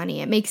with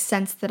money. It makes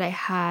sense that I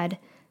had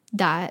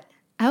that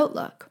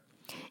outlook.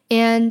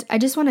 And I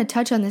just want to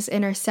touch on this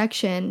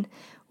intersection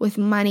with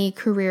money,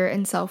 career,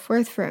 and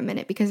self-worth for a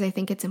minute because I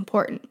think it's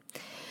important.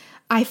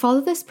 I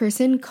follow this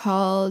person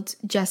called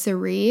Jessa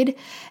Reed,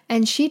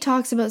 and she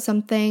talks about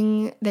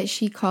something that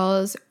she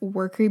calls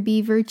worker bee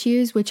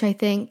virtues, which I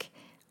think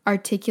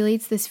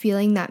articulates this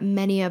feeling that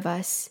many of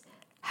us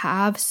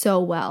have so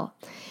well.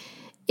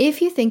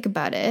 If you think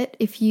about it,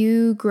 if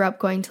you grew up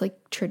going to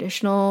like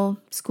traditional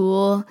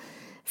school,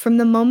 from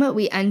the moment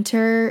we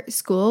enter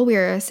school, we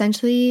are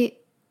essentially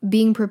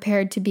being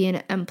prepared to be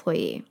an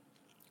employee.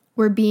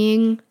 We're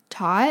being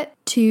taught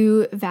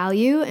to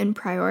value and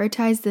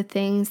prioritize the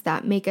things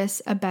that make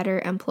us a better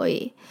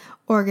employee.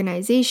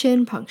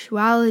 Organization,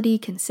 punctuality,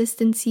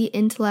 consistency,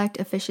 intellect,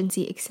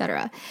 efficiency,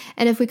 etc.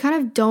 And if we kind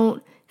of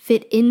don't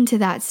fit into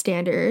that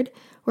standard,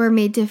 we're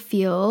made to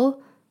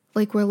feel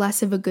like we're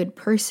less of a good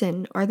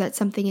person, or that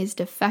something is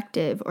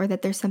defective, or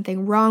that there's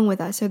something wrong with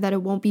us, or that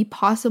it won't be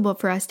possible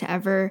for us to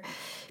ever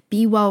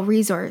be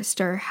well-resourced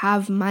or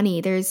have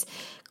money. There's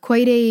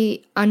quite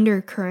a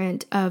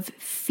undercurrent of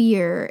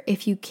fear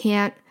if you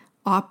can't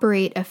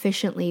operate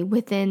efficiently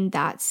within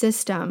that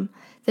system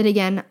that,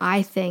 again,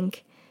 I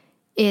think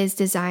is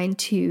designed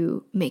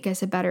to make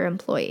us a better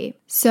employee.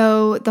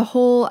 So the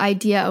whole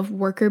idea of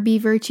worker bee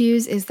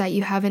virtues is that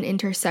you have an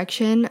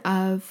intersection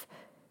of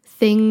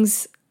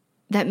things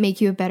that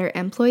make you a better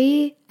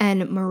employee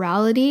and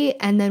morality,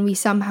 and then we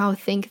somehow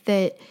think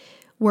that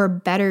we're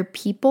better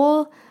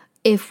people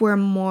if we're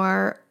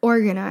more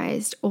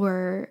organized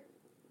or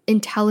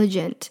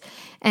intelligent.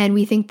 And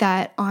we think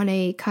that on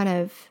a kind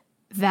of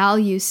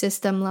value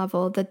system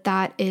level,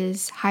 that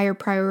is higher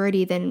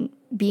priority than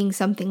being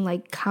something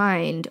like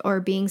kind or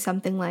being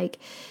something like,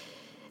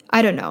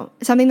 I don't know,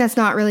 something that's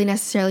not really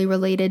necessarily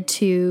related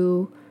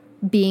to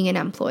being an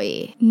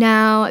employee.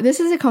 Now, this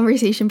is a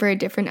conversation for a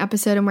different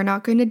episode, and we're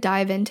not going to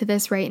dive into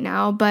this right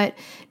now, but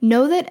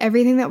know that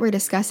everything that we're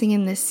discussing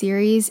in this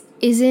series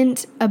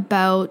isn't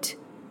about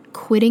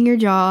quitting your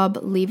job,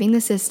 leaving the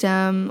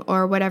system,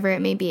 or whatever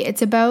it may be.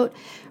 It's about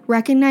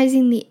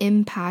recognizing the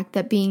impact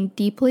that being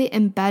deeply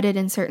embedded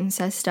in certain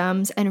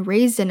systems and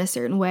raised in a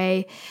certain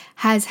way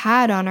has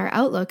had on our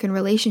outlook and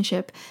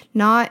relationship,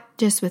 not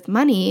just with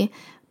money,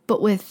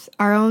 but with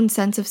our own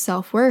sense of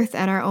self-worth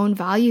and our own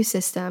value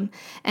system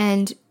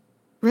and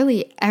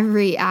really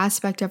every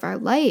aspect of our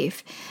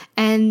life.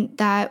 And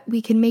that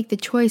we can make the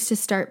choice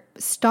to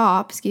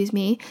stop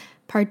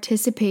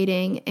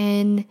participating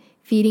in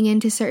feeding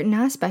into certain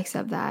aspects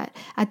of that,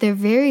 at the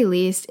very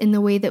least in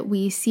the way that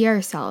we see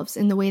ourselves,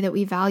 in the way that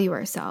we value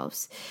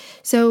ourselves.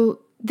 So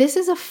this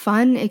is a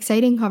fun,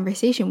 exciting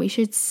conversation. We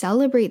should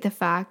celebrate the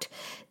fact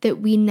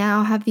that we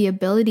now have the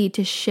ability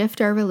to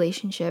shift our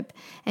relationship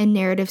and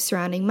narrative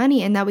surrounding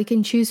money, and that we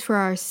can choose for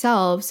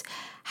ourselves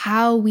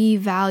how we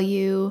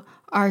value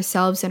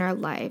ourselves in our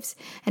lives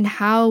and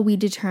how we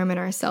determine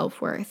our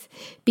self-worth.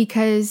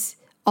 Because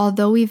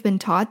although we've been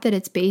taught that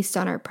it's based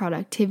on our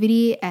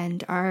productivity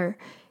and our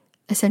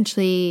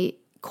essentially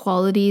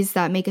qualities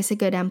that make us a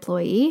good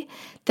employee,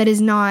 that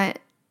is not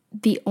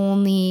the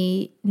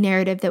only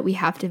narrative that we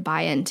have to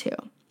buy into.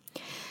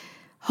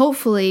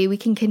 Hopefully, we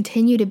can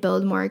continue to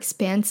build more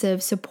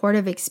expansive,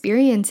 supportive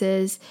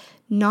experiences,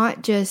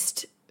 not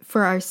just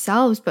for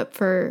ourselves, but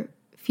for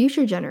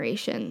future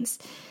generations.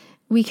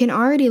 We can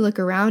already look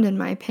around, in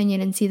my opinion,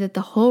 and see that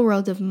the whole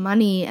world of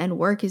money and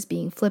work is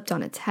being flipped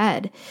on its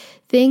head.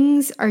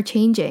 Things are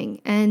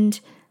changing, and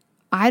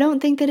I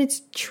don't think that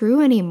it's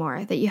true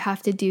anymore that you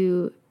have to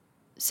do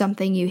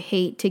something you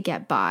hate to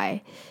get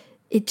by.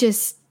 It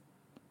just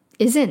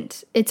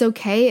isn't. It's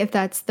okay if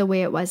that's the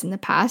way it was in the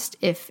past.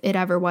 If it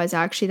ever was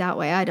actually that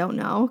way, I don't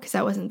know, because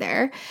I wasn't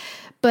there.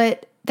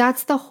 But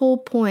that's the whole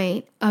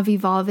point of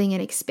evolving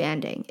and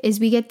expanding, is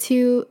we get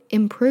to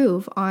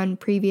improve on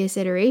previous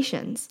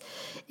iterations.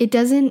 It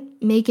doesn't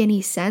make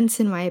any sense,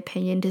 in my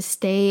opinion, to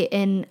stay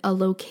in a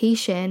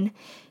location,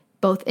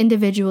 both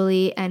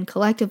individually and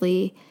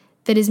collectively,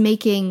 that is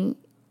making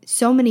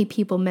so many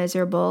people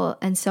miserable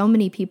and so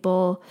many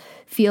people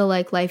feel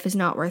like life is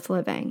not worth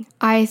living.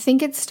 I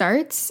think it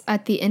starts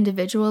at the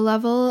individual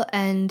level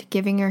and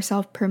giving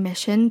yourself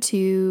permission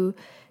to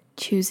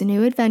choose a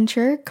new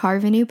adventure,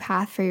 carve a new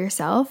path for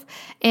yourself.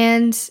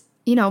 And,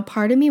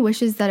 part of me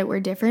wishes that it were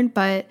different,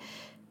 but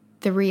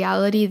the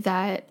reality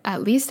that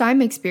at least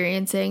I'm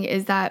experiencing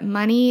is that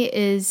money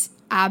is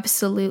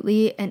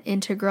absolutely an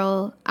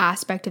integral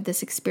aspect of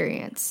this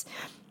experience.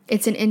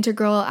 It's an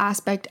integral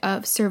aspect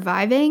of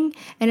surviving,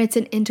 and it's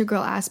an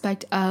integral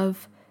aspect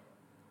of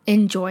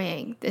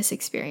enjoying this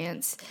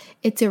experience.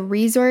 It's a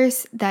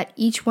resource that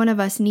each one of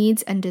us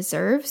needs and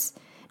deserves,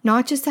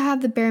 not just to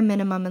have the bare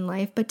minimum in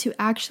life, but to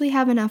actually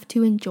have enough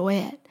to enjoy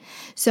it.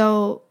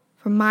 So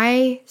from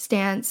my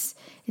stance,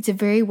 it's a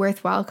very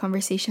worthwhile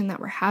conversation that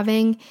we're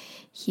having,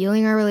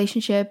 healing our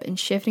relationship and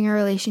shifting our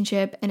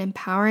relationship and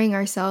empowering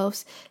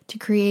ourselves to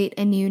create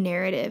a new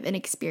narrative and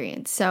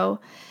experience. So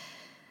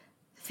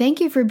thank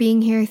you for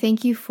being here.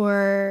 Thank you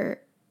for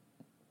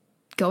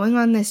going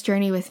on this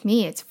journey with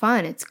me. It's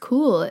fun. It's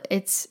cool.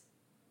 It's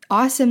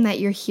awesome that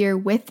you're here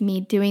with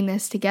me doing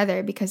this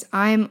together, because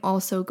I'm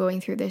also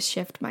going through this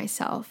shift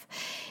myself.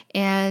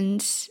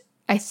 And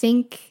I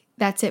think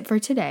that's it for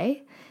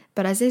today.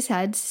 But as I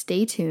said,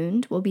 stay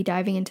tuned. We'll be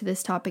diving into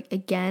this topic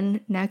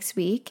again next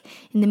week.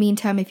 In the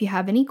meantime, if you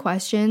have any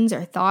questions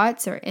or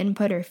thoughts or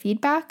input or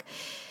feedback,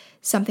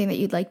 something that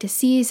you'd like to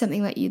see,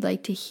 something that you'd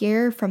like to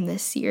hear from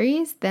this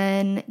series,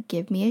 then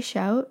give me a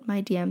shout.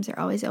 My DMs are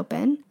always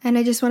open. And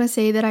I just want to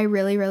say that I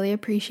really, really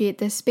appreciate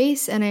this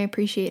space, and I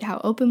appreciate how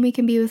open we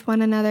can be with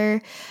one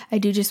another. I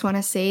do just want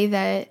to say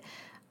that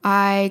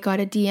I got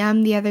a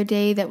DM the other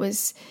day that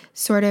was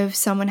sort of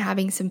someone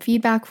having some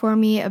feedback for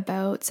me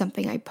about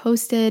something I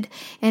posted,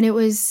 and it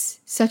was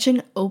such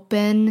an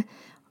open,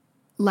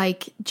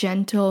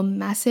 gentle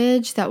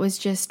message that was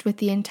just with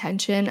the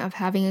intention of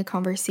having a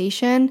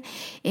conversation.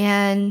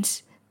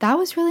 And that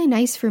was really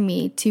nice for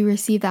me to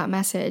receive that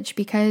message,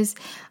 because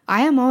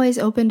I am always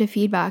open to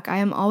feedback. I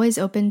am always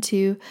open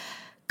to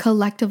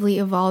collectively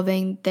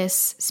evolving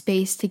this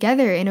space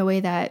together in a way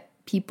that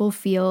people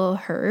feel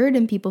heard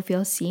and people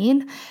feel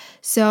seen.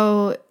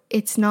 So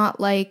it's not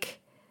like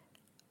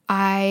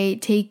I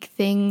take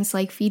things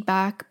like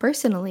feedback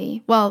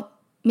personally. Well,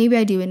 maybe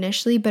I do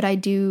initially, but I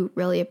do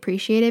really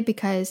appreciate it,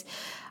 because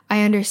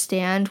I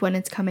understand when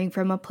it's coming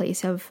from a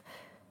place of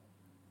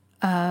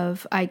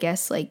I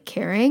guess,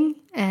 caring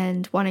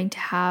and wanting to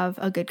have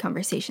a good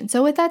conversation.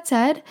 So with that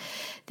said,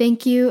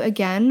 thank you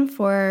again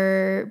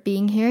for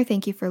being here.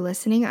 Thank you for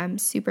listening. I'm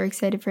super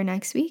excited for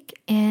next week,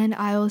 and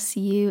I will see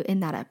you in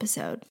that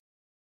episode.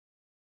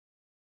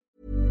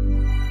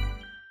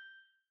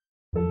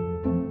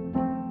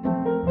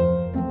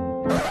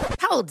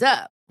 Hold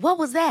up. What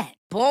was that?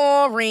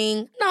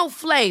 Boring. No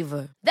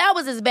flavor. That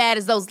was as bad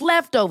as those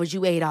leftovers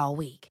you ate all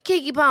week.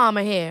 Keke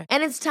Palmer here,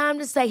 and it's time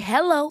to say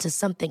hello to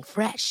something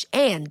fresh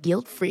and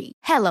guilt-free.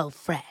 Hello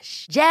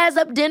Fresh. Jazz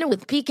up dinner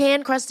with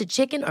pecan-crusted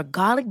chicken or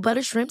garlic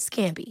butter shrimp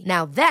scampi.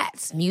 Now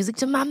that's music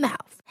to my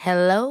mouth.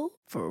 Hello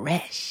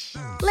Fresh.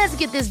 Let's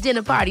get this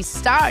dinner party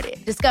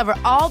started. Discover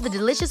all the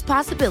delicious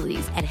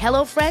possibilities at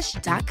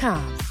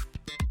hellofresh.com.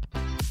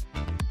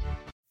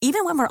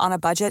 Even when we're on a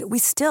budget, we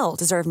still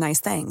deserve nice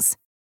things.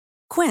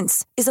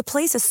 Quince is a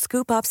place to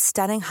scoop up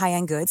stunning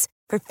high-end goods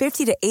for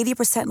 50 to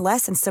 80%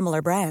 less than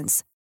similar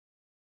brands.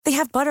 They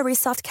have buttery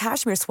soft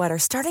cashmere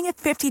sweaters starting at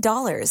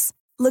 $50,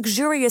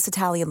 luxurious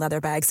Italian leather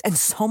bags, and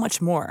so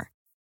much more.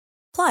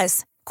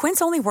 Plus,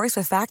 Quince only works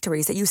with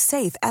factories that use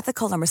safe,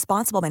 ethical, and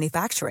responsible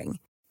manufacturing.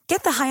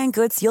 Get the high-end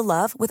goods you'll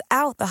love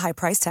without the high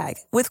price tag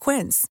with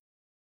Quince.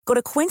 Go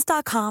to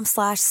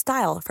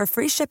quince.com/style for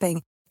free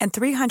shipping and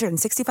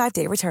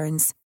 365-day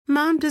returns.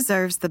 Mom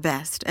deserves the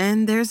best,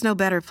 and there's no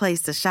better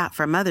place to shop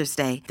for Mother's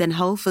Day than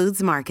Whole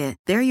Foods Market.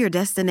 They're your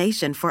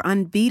destination for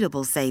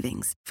unbeatable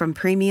savings, from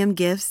premium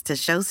gifts to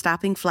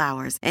show-stopping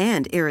flowers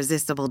and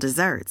irresistible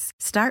desserts.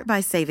 Start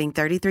by saving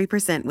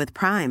 33% with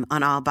Prime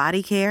on all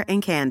body care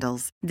and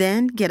candles.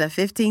 Then get a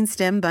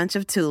 15-stem bunch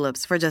of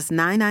tulips for just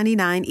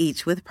 $9.99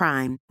 each with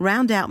Prime.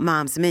 Round out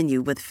Mom's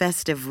menu with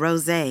festive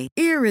rosé,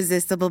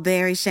 irresistible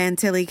berry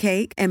chantilly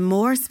cake, and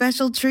more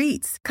special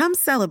treats. Come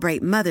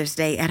celebrate Mother's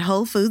Day at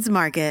Whole Foods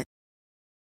Market